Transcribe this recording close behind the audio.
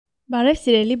Բարև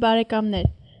սիրելի բարեկամներ,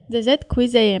 ձեզ հետ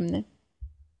Quiz AM-ն է։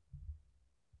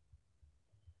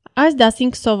 Այս դասին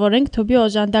կսովորենք թուբի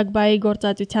օժանդակ բայի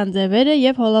գործածության ձևերը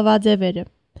և հոլովաձևերը։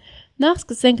 Նախ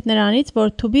սկսենք նրանից,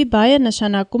 որ թուբի բայը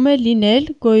նշանակում է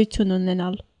լինել, գոյություն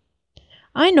ունենալ։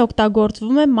 Այն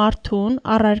օգտագործվում է մարդուն,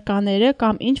 առարկաները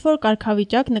կամ ինչ-որ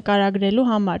կարգավիճակ նկարագրելու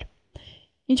համար,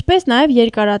 ինչպես նաև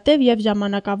երկարատև և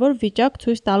ժամանակավոր վիճակ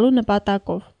ցույց տալու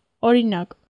նպատակով։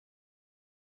 Օրինակ.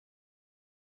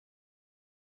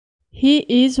 He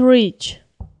is rich.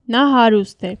 Նա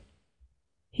հարուստ է։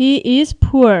 He is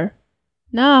poor.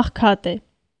 Նա աղքատ է։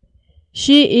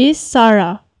 She is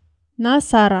Sarah. Նա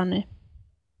Սարան է։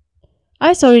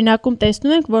 Այս օրինակում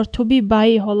տեսնում ենք, որ to be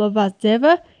բայի հոլոված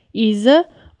ձևը is-ը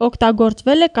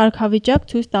օգտագործվել է կարգավիճակ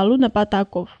ցույց տալու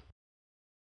նպատակով։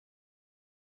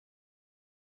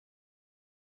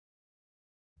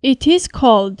 It is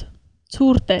cold.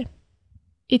 Ցուրտ է։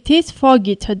 It is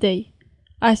foggy today.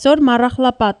 Այսօր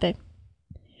մառախլապատ է։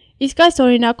 Իսկ այս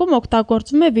օրինակում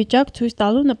օգտագործվում է վիճակ ցույց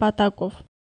տալու նպատակով։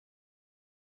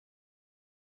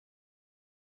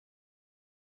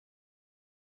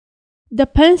 The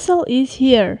pencil is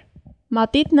here.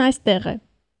 Մատիտն այստեղ է։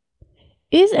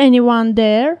 Is anyone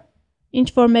there?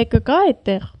 Ինչ-որ մեկը կա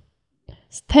այդտեղ։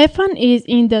 Stefan is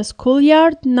in the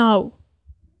schoolyard now.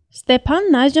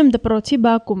 Ստեփանն այժմ դպրոցի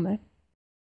բակում է։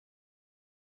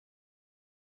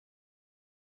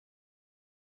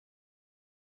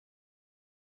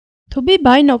 To be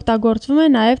բայն օգտագործվում է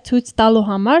նաև ցույց տալու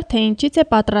համար, թե ինչից է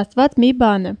պատրաստված մի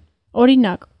բանը։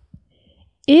 Օրինակ.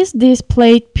 Is this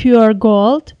plate pure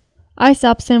gold? Այս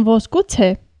ափսեն ոսկուց է։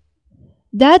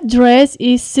 That dress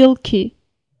is silky.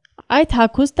 Այդ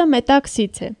հագուստը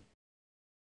մետաքսից է։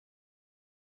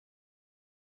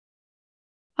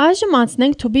 Այժմ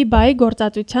անցնենք to be բայի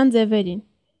գործածության ձևերին,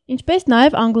 ինչպես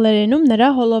նաև անգլերենում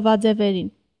նրա հոլովաձևերին։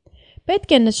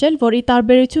 Պետք է նշել, որ ի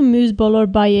տարբերություն մյուս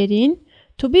բոլոր բայերին,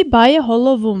 to be բայը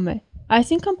հոլովում է,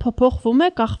 այսինքն փոփոխվում է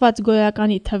կախված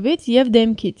գոյականի թվից և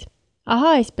դեմքից։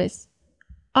 Ահա այսպես.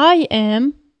 I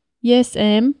am, ես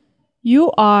եմ,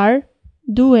 you are,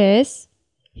 դու ես,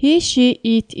 he, she,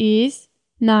 it is,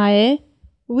 նա է,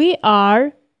 we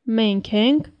are, մենք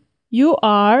ենք, you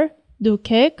are,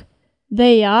 դուք եք,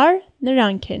 they are,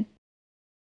 նրանք են։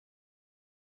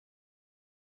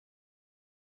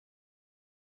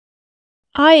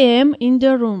 I am in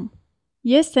the room.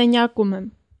 Ես սենյակում եմ,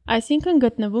 այսինքն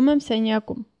գտնվում եմ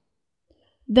սենյակում։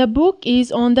 The book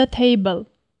is on the table.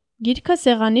 Գիրքը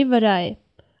սեղանի վրա է,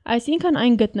 այսինքն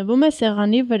այն գտնվում է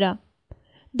սեղանի վրա։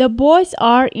 The boys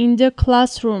are in the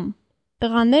classroom.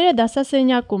 Տղաները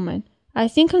դասասենյակում են,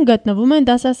 այսինքն գտնվում են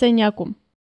դասասենյակում։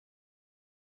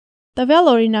 Տվյալ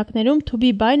օրինակներում to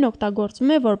be բայն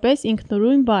օգտագործվում է որպես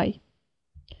ինքնուրույն բայ։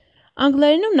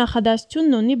 Անգլերենում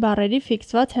նախադասությունն ունի բառերի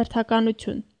ֆիքսված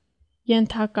հերթականություն։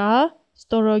 Ենթակա,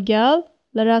 ստորոգյալ,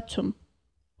 լրացում։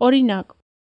 Օրինակ.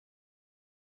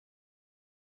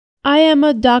 I am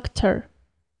a doctor.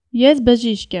 Ես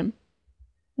բժիշկ եմ։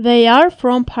 They are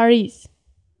from Paris.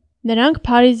 Նրանք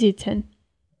Փարիզից են։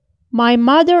 My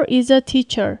mother is a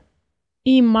teacher.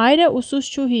 Իմ մայրը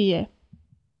ուսուցչուհի է։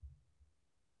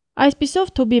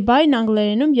 Այսպիսով to be բայն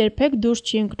անգլերենում երբեք դուրս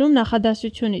չի ընկնում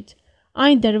նախադասությունից։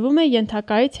 Այն դրվում է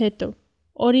ենթակայից հետո։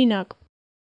 Օրինակ.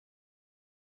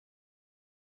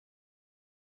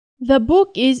 The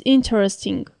book is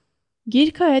interesting.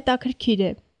 Գիրքը հետաքրքիր է։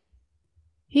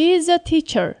 He is a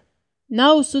teacher. Նա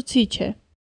ուսուցիչ է։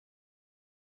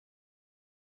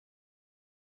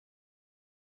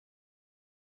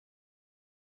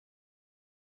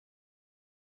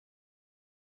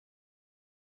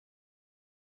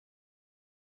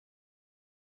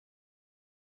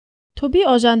 To be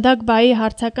օժանդակ բայի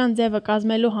հարցական ձևը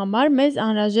կազմելու համար մեզ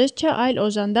անհրաժեշտ չէ այլ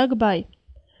օժանդակ բայ։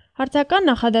 Հարցական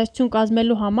նախադասություն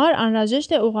կազմելու համար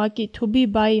անհրաժեշտ է ուղղակի to be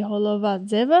բայի հոլոված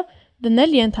ձևը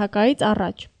դնել ենթակայից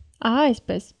առաջ։ Ահա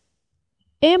այսպես.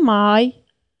 Am I?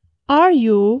 Are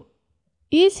you?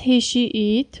 Is he, she,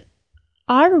 it?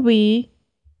 Are we?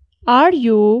 Are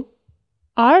you?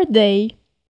 Are they?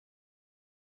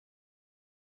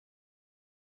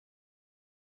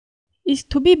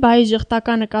 Իսկ to be բայի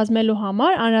ժխտականը կազմելու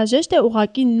համար անհրաժեշտ է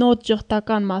ուղղակի not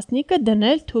ժխտական մասնիկը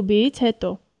դնել to be-ից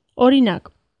հետո։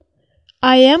 Օրինակ.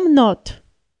 I am not.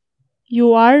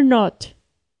 You are not.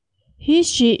 He,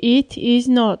 she, it is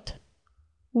not.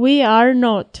 We are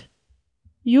not.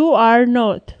 You are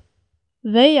not.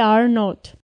 They are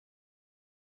not.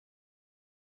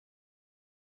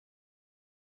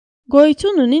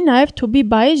 Գոյություն ունի նաև to be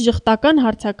բայի ժխտական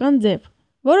հարցական ձև,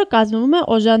 որը կազմվում է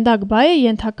օժանդակ բայը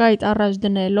ենթակայից առաջ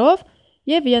դնելով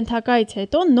և ենթակայից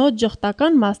հետո not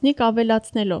ժխտական մասնիկ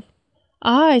ավելացնելով։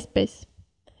 Ահա այսպես.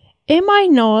 Am I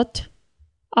not?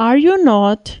 Are you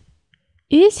not?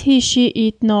 Is he, she,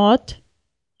 it not?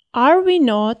 Are we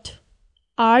not?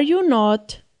 Are you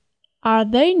not? Are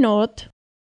they not?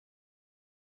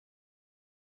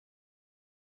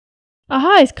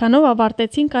 Ահա այսքանով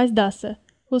ավարտեցինք այս դասը։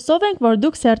 Հուսով ենք, որ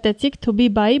դուք սերտեցիք to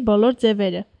be բայի բոլոր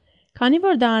ձևերը։ Քանի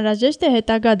որ դա անհրաժեշտ է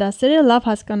հետագա դասերը լավ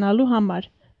հասկանալու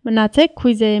համար։ Մնացեք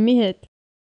քույզերի հետ։